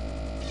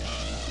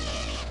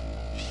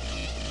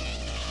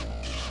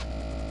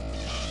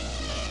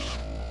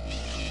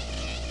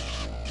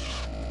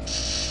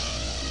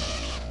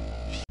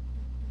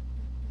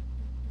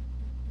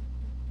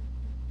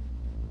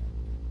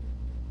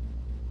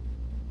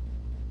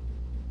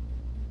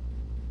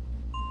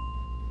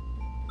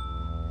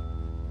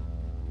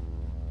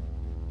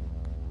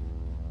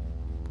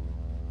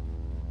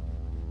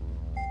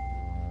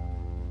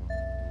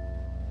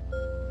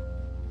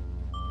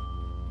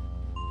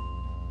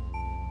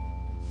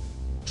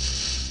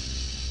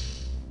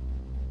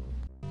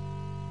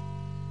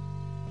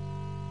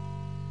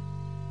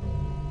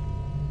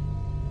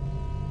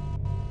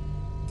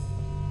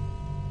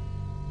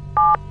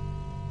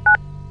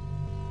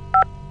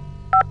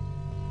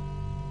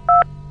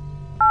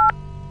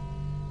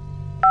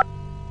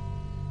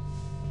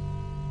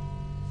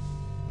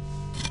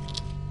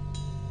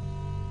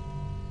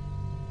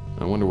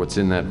 I wonder what's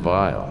in that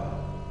vial.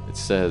 It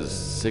says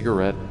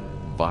cigarette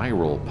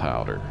viral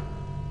powder.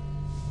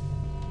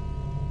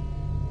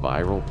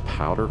 Viral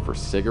powder for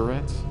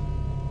cigarettes?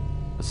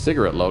 A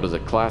cigarette load is a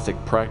classic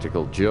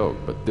practical joke,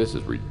 but this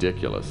is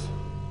ridiculous.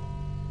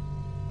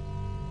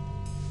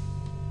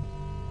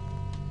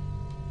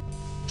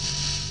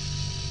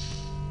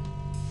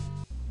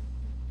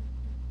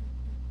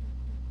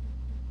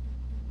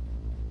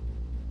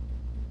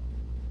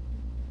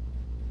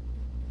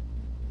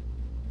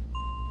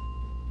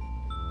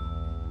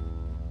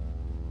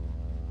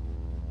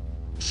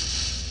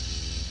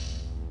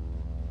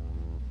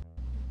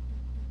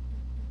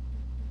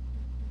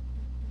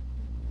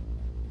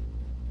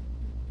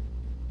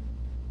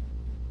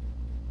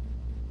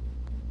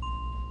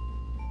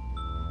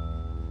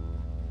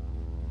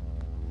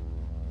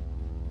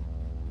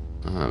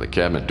 The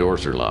cabinet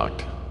doors are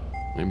locked.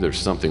 Maybe there's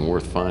something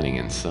worth finding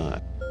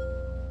inside.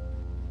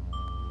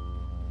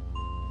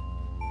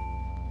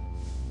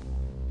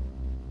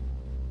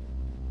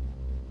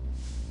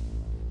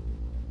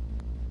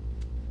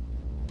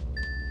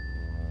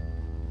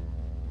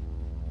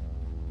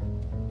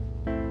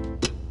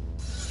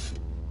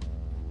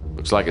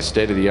 Looks like a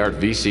state-of-the-art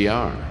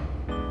VCR.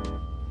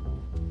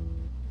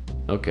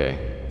 Okay,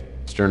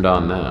 it's turned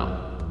on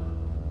now.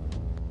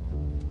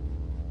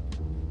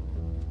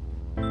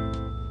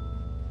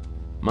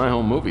 My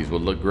home movies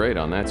would look great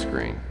on that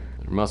screen.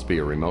 There must be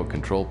a remote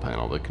control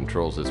panel that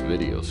controls this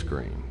video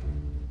screen.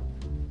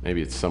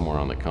 Maybe it's somewhere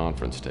on the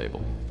conference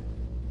table.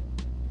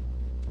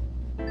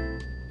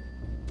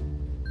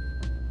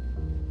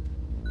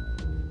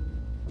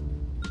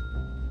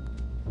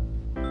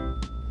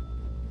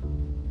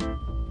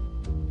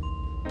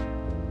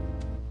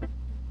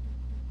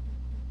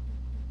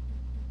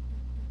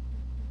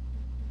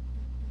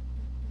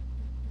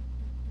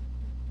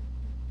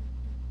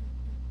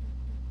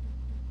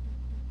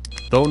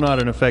 Though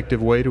not an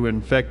effective way to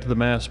infect the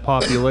mass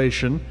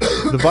population,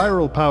 the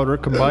viral powder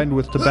combined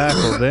with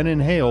tobacco then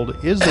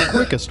inhaled is the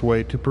quickest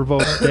way to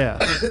provoke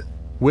death.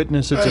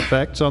 Witness its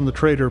effects on the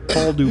traitor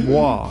Paul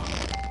Dubois.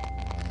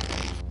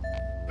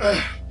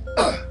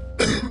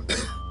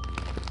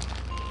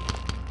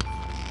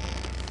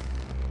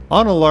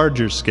 On a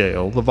larger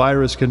scale, the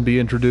virus can be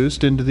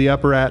introduced into the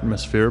upper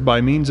atmosphere by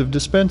means of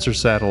dispenser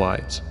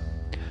satellites.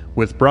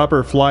 With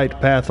proper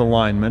flight path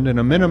alignment and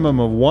a minimum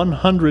of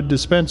 100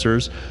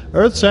 dispensers,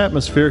 Earth's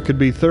atmosphere could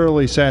be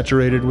thoroughly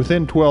saturated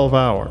within 12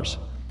 hours.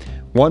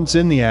 Once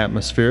in the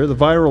atmosphere, the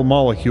viral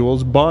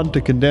molecules bond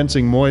to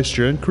condensing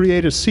moisture and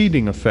create a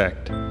seeding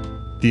effect.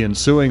 The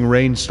ensuing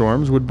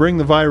rainstorms would bring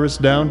the virus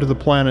down to the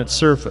planet's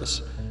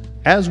surface.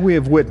 As we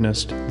have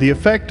witnessed, the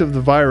effect of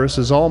the virus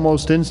is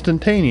almost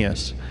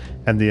instantaneous,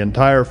 and the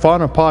entire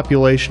fauna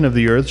population of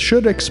the Earth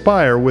should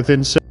expire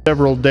within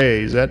several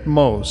days at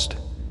most.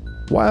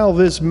 While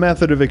this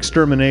method of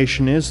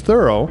extermination is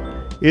thorough,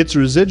 its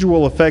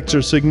residual effects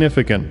are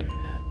significant.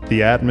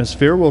 The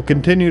atmosphere will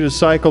continue to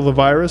cycle the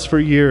virus for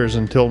years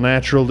until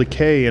natural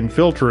decay and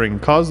filtering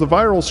cause the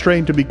viral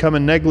strain to become a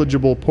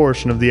negligible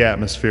portion of the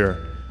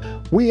atmosphere.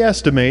 We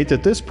estimate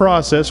that this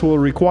process will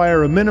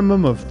require a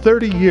minimum of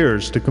 30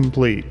 years to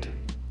complete.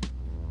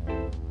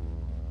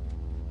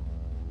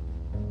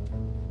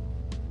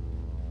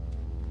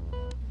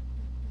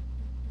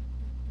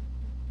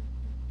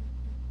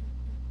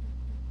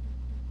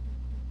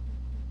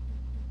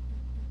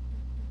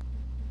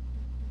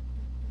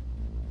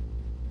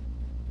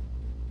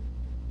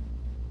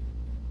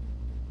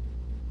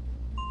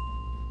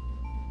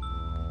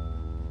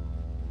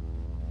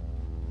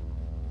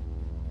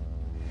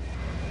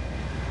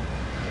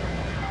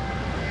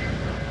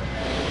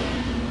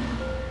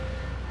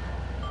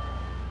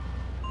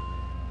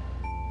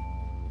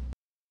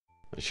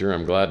 Sure,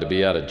 I'm glad to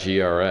be out of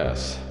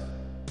GRS.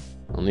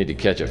 I'll need to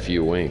catch a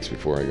few winks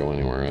before I go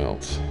anywhere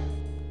else.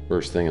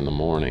 First thing in the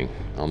morning,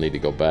 I'll need to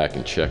go back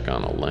and check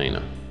on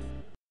Alaynah.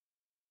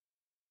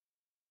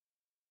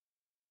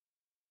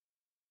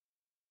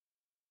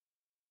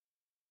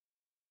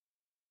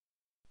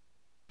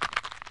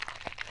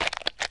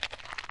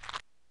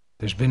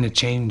 There's been a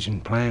change in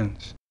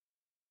plans.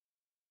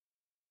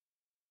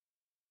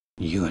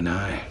 You and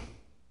I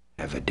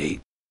have a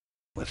date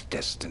with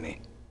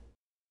destiny.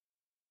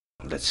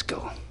 Let's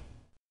go.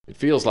 It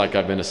feels like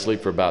I've been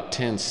asleep for about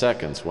 10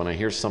 seconds when I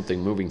hear something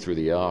moving through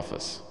the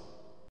office.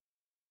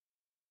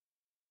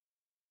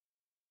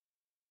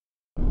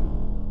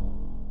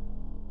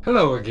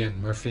 Hello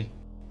again, Murphy.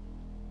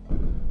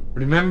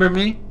 Remember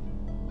me?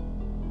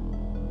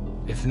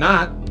 If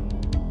not,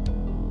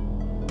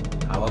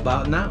 how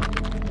about now?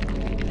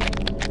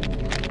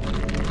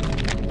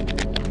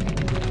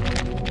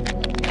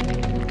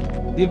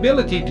 The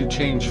ability to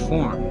change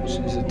forms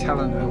is a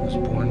talent I was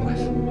born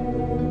with.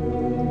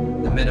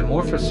 The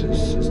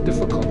metamorphosis is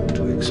difficult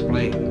to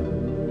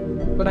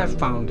explain, but I've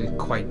found it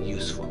quite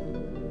useful.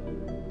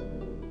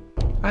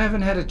 I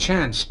haven't had a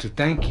chance to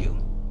thank you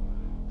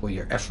for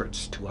your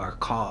efforts to our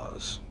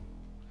cause.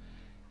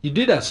 You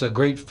did us a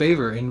great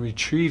favor in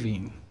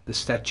retrieving the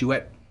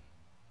statuette.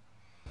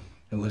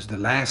 It was the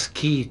last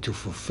key to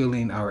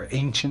fulfilling our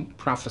ancient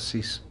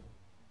prophecies.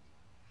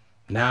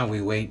 Now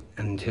we wait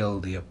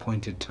until the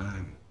appointed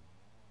time.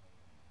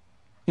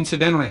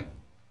 Incidentally,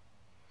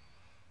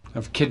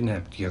 I've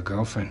kidnapped your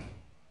girlfriend.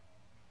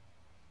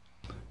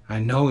 I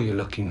know you're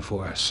looking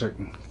for a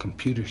certain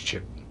computer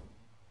chip.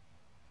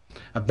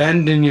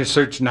 Abandon your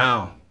search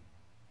now,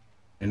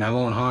 and I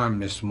won't harm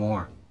Miss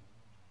Moore.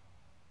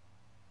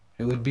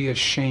 It would be a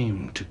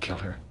shame to kill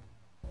her.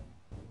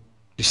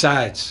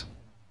 Besides,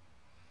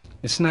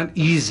 it's not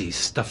easy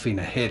stuffing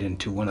a head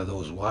into one of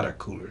those water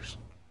coolers.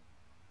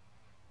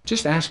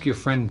 Just ask your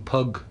friend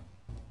Pug.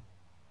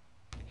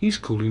 He's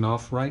cooling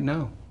off right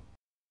now.